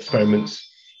in these experiments.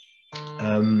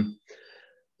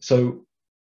 So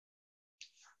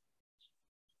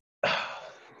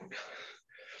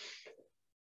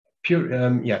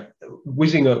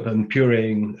whizzing up and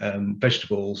pureeing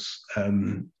vegetables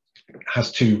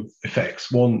has two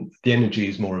effects. One, the energy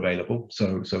is more available.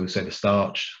 So we say the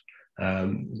starch,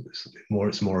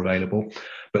 it's more available.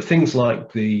 But things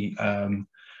like the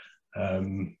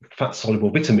fat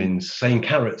soluble vitamins, say in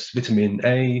carrots, vitamin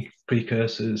A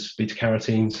precursors, beta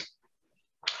carotenes,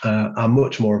 are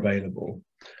much more available.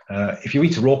 If you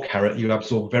eat a raw carrot, you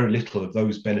absorb very little of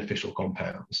those beneficial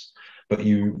compounds, but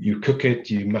you cook it,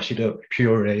 you mash it up,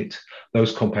 puree it,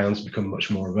 those compounds become much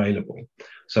more available.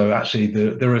 So actually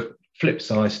there are flip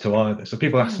sides to either. So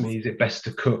people ask me, is it best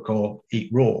to cook or eat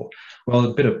raw? Well,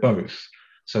 a bit of both.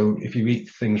 So if you eat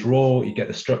things raw, you get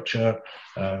the structure,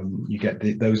 you get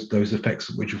those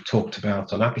effects which we've talked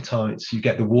about on appetites, you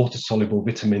get the water-soluble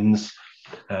vitamins,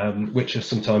 which are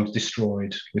sometimes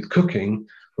destroyed with cooking,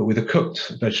 but with a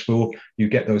cooked vegetable, you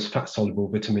get those fat-soluble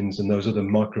vitamins and those other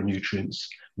micronutrients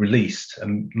released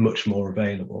and much more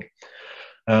available.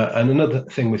 And another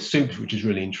thing with soups, which is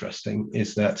really interesting,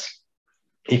 is that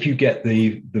if you get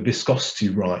the viscosity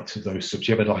right of those soups,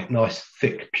 you have a like nice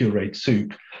thick pureed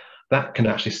soup, that can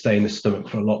actually stay in the stomach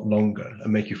for a lot longer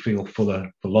and make you feel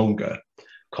fuller for longer,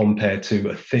 compared to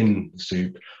a thin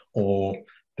soup or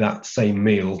that same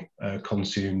meal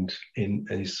consumed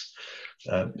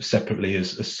separately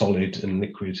as solid and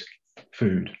liquid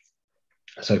food.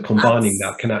 So combining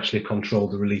that can actually control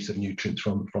the release of nutrients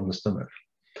from the stomach.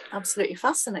 Absolutely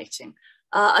fascinating.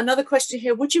 Another question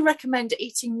here, would you recommend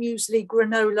eating muesli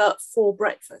granola for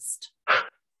breakfast?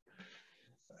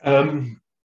 Yeah,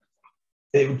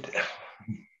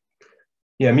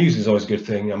 muesli is always a good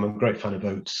thing. I'm a great fan of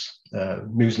oats,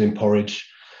 muesli and porridge.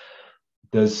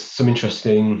 There's some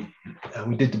interesting,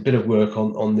 we did a bit of work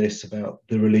on this about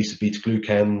the release of beta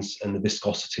glucans and the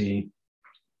viscosity.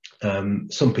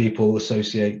 Some people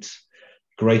associate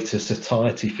greater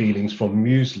satiety feelings from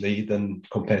muesli than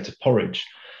compared to porridge,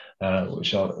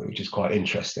 which is quite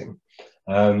interesting.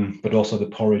 But also the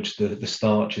porridge, the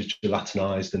starch is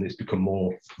gelatinized and it's become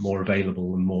more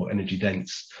available and more energy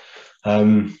dense.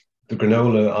 The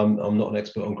granola, I'm not an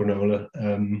expert on granola.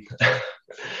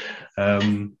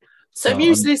 So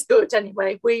muesli is good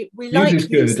anyway. We like muesli is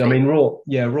good. muesli. I mean, raw,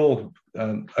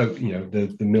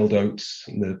 the milled oats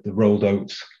and the rolled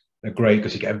oats are great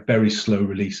because you get a very slow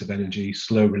release of energy,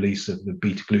 slow release of the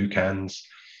beta glucans.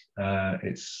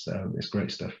 It's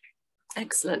great stuff.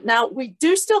 Excellent. Now, we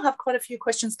do still have quite a few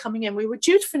questions coming in. We were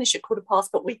due to finish at 15:15,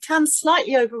 but we can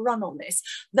slightly overrun on this.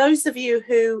 Those of you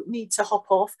who need to hop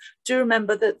off, do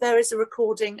remember that there is a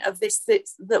recording of this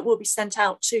that will be sent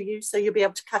out to you, so you'll be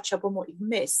able to catch up on what you've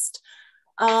missed.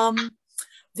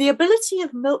 The ability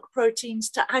of milk proteins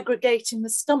to aggregate in the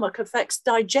stomach affects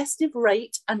digestive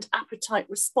rate and appetite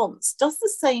response. Does the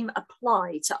same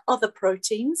apply to other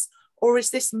proteins, or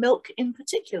is this milk in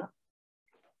particular?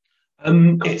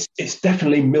 It's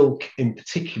definitely milk in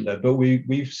particular, but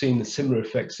we've seen the similar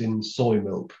effects in soy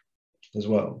milk as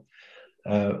well.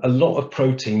 A lot of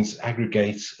proteins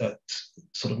aggregate at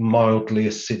sort of mildly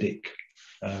acidic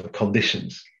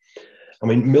conditions. I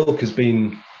mean, milk has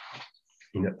been,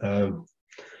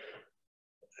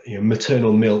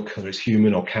 maternal milk, whether it's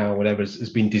human or cow, whatever, has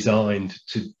been designed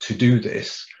to do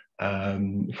this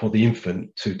for the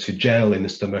infant, to gel in the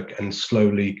stomach and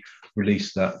slowly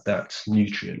release that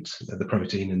nutrient, the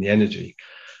protein and the energy.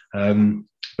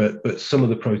 But some of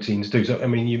the proteins do. So I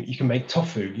mean, you can make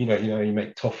tofu. You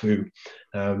make tofu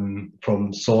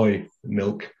from soy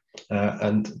milk,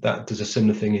 and that does a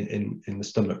similar thing in the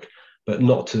stomach, but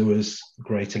not to as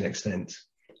great an extent.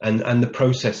 And the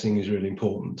processing is really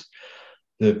important.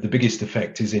 The biggest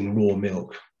effect is in raw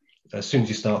milk. As soon as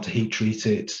you start to heat treat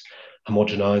it,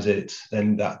 homogenize it,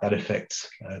 then that effect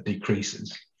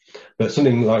decreases. But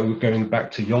something like going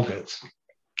back to yogurt,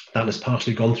 that has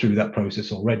partially gone through that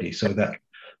process already, so that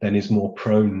then is more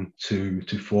prone to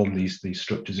form these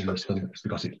structures in the stomach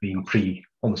because it's been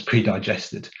almost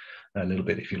pre-digested a little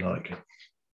bit, if you like.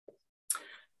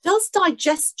 Does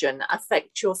digestion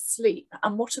affect your sleep,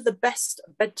 and what are the best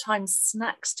bedtime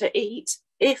snacks to eat,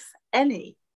 if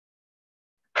any?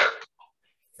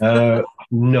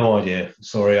 No idea.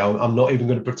 Sorry, I'm not even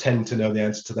going to pretend to know the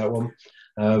answer to that one.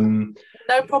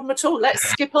 No problem at all. Let's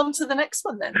skip on to the next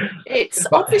one then. It's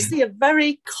obviously a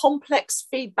very complex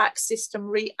feedback system,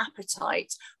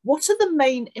 re-appetite. What are the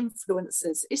main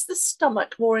influences? Is the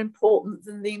stomach more important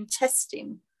than the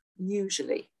intestine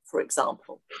usually, for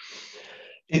example?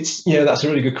 That's a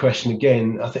really good question.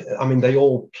 Again, I mean they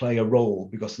all play a role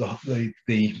because the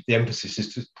emphasis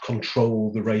is to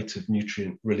control the rate of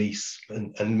nutrient release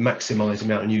and maximize the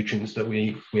amount of nutrients that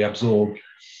we absorb.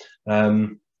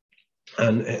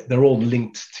 And they're all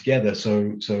linked together.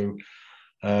 So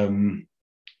when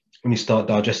you start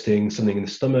digesting something in the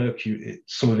stomach,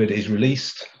 some of it is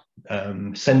released.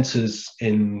 Sensors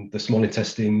in the small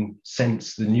intestine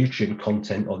sense the nutrient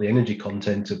content or the energy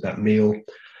content of that meal.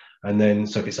 And then,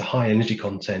 so if it's a high energy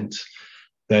content,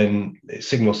 then it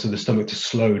signals to the stomach to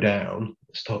slow down,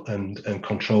 stop and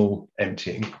control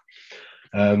emptying.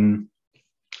 And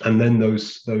then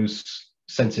those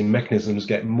sensing mechanisms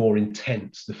get more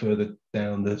intense the further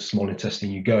down the small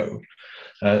intestine you go,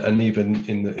 and even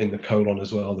in the colon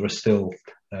as well. There are still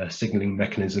signaling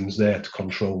mechanisms there to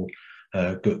control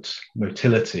gut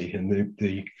motility and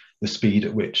the speed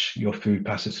at which your food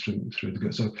passes through the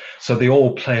gut. So they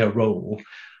all play a role,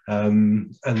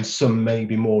 and some may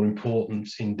be more important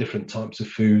in different types of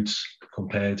foods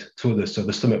compared to others. So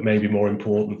the stomach may be more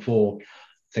important for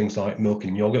things like milk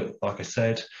and yogurt, like I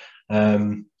said.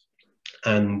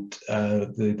 And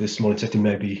the small intestine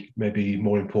may be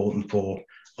more important for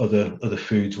other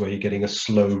foods where you're getting a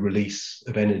slow release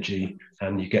of energy,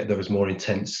 and you get those more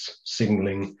intense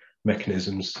signaling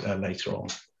mechanisms later on.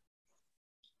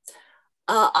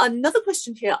 Another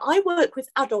question here. I work with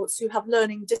adults who have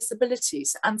learning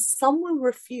disabilities, and some will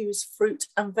refuse fruit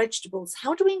and vegetables.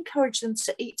 How do we encourage them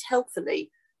to eat healthily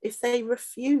if they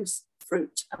refuse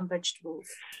fruit and vegetables?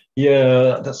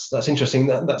 Yeah, that's interesting.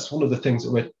 That's one of the things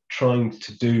that we're trying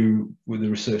to do with the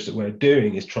research that we're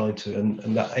doing, is trying to,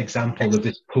 and that example of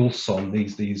this pulson,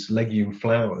 these legume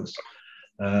flowers,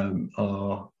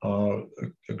 are a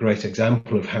great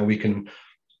example of how we can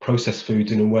process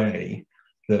foods in a way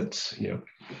that, you know,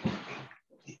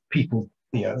 people,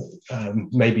 you know,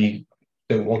 maybe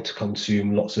don't want to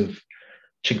consume lots of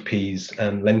chickpeas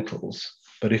and lentils,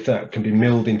 but if that can be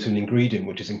milled into an ingredient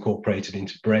which is incorporated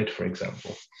into bread, for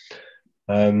example,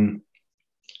 in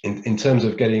terms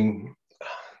of getting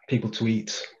people to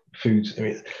eat foods, I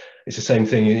mean, it's the same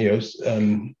thing, you know,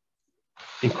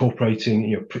 incorporating,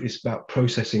 you know, it's about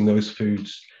processing those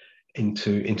foods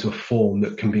into a form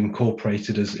that can be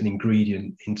incorporated as an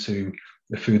ingredient into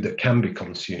the food that can be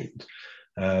consumed.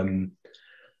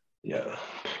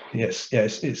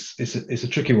 It's a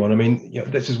tricky one. I mean, you know,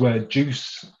 this is where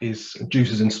juices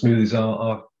and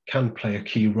smoothies can play a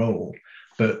key role,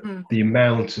 but the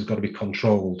amount has got to be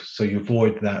controlled, so you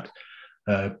avoid that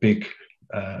big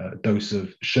dose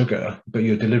of sugar, but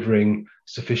you're delivering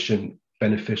sufficient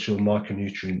beneficial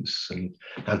micronutrients and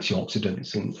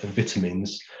antioxidants and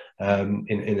vitamins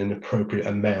in an appropriate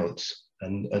amount,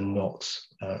 and not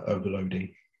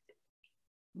overloading.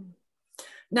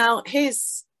 Now,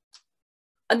 here's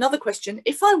another question.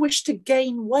 If I wish to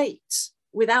gain weight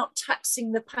without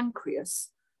taxing the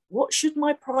pancreas, what should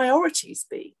my priorities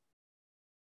be?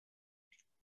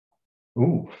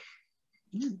 Ooh,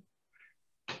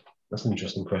 that's an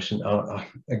interesting question.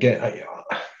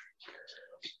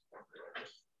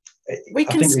 We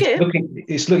can skip.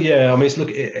 It's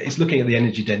looking at the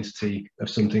energy density of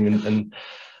something, and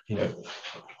you know,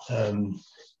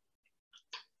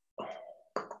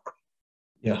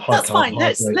 yeah, that's fine.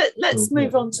 Let's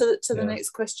move on to the next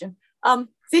question.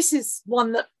 This is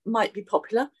one that might be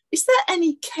popular. Is there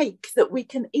any cake that we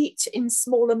can eat in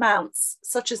small amounts,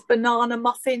 such as banana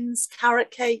muffins,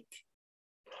 carrot cake?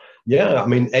 Yeah, I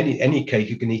mean, any cake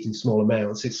you can eat in small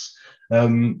amounts. It's a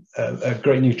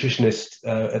great nutritionist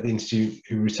at the Institute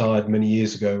who retired many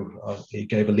years ago. He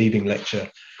gave a leaving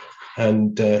lecture,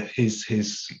 and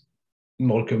his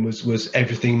motto was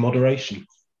everything in moderation.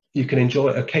 You can enjoy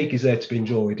a cake is there to be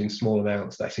enjoyed in small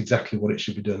amounts. That's exactly what it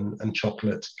should be done, and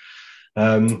chocolate.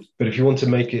 But if you want to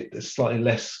make it slightly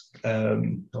less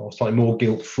or slightly more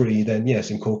guilt-free, then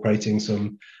yes, incorporating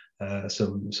some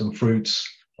fruits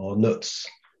or nuts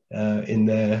in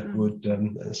there would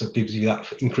so it gives you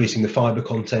that, increasing the fiber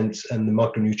content and the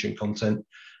micronutrient content.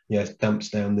 Yes, damps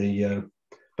down the.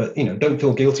 But you know, don't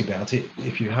feel guilty about it.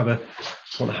 If you want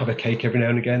to have a cake every now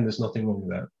and again, there's nothing wrong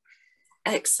with that.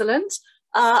 Excellent.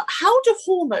 How do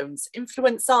hormones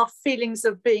influence our feelings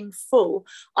of being full?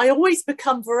 I always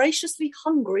become voraciously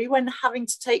hungry when having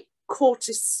to take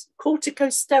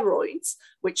corticosteroids,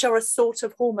 which are a sort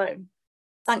of hormone.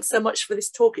 Thanks so much for this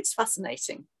talk. It's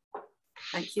fascinating.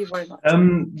 Thank you very much.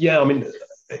 Yeah, I mean,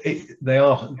 they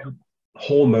are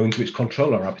hormones which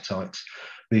control our appetite.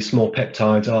 These small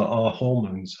peptides are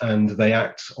hormones, and they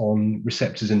act on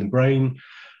receptors in the brain.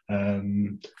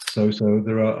 So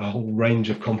there are a whole range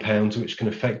of compounds which can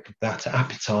affect that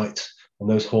appetite, and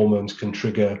those hormones can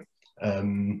trigger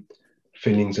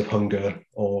feelings of hunger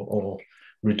or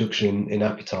reduction in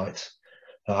appetite.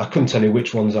 I couldn't tell you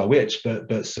which ones are which,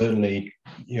 but certainly,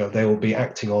 you know, they will be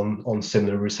acting on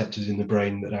similar receptors in the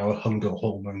brain that our hunger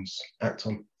hormones act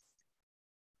on.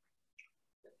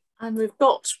 And we've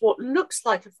got what looks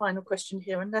like a final question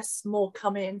here, unless more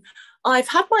come in. I've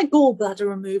had my gallbladder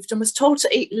removed and was told to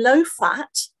eat low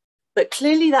fat, but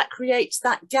clearly that creates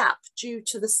that gap due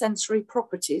to the sensory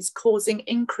properties causing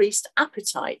increased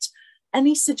appetite.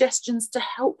 Any suggestions to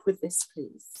help with this,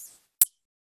 please?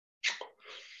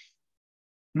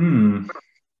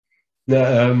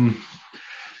 That's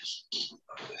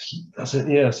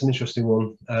an interesting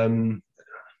one.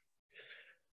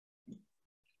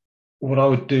 What I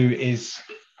would do is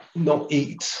not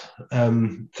eat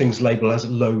things labeled as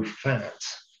low fat,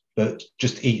 but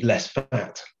just eat less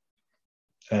fat.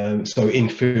 So in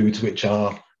foods which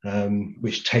are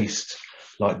which taste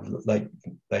like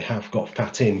they have got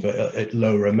fat in, but at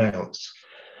lower amounts,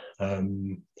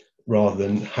 rather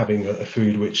than having a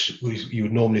food which you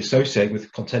would normally associate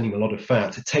with containing a lot of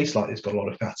fat. It tastes like it's got a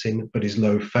lot of fat in, but is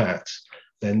low fat.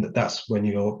 Then that's when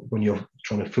you're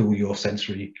trying to fool your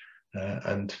sensory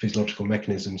and physiological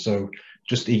mechanism. So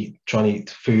just try and eat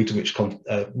foods which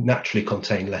naturally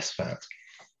contain less fat.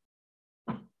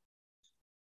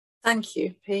 Thank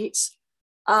you, Pete.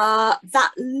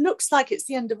 That looks like it's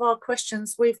the end of our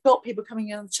questions. We've got people coming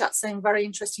in on the chat saying very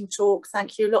interesting talk.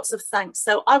 Thank you, lots of thanks.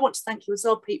 So I want to thank you as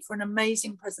well, Pete, for an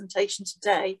amazing presentation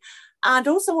today. And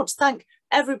also want to thank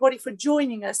everybody for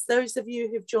joining us, those of you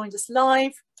who've joined us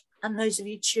live and those of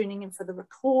you tuning in for the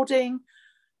recording.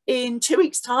 In 2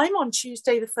 weeks' time, on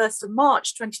Tuesday, the 1st of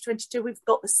March 2022, we've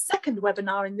got the second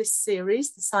webinar in this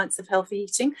series, The Science of Healthy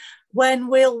Eating, when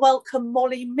we'll welcome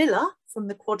Molly Miller from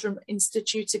the Quadram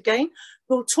Institute again,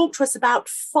 who'll talk to us about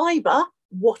fibre.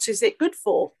 What is it good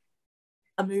for?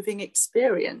 A moving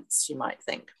experience, you might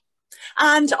think.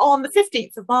 And on the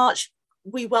 15th of March,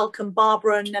 we welcome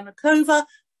Barbara Nemakova,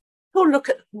 who'll look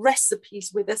at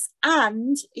recipes with us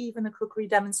and even a cookery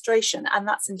demonstration, and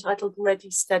that's entitled Ready,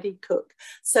 Steady, Cook.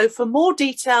 So for more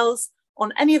details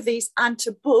on any of these and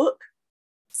to book,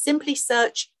 simply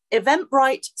search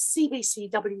Eventbrite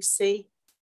CBCWC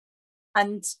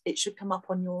and it should come up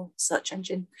on your search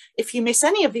engine. If you miss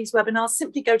any of these webinars,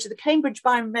 simply go to the Cambridge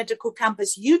Biomedical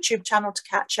Campus YouTube channel to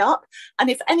catch up. And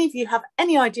if any of you have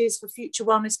any ideas for future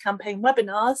Wellness Campaign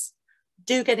webinars,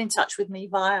 do get in touch with me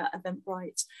via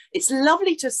Eventbrite. It's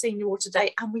lovely to have seen you all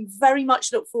today, and we very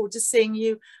much look forward to seeing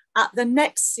you at the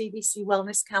next CBC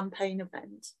Wellness Campaign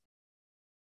event.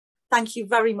 Thank you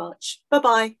very much.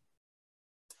 Bye-bye.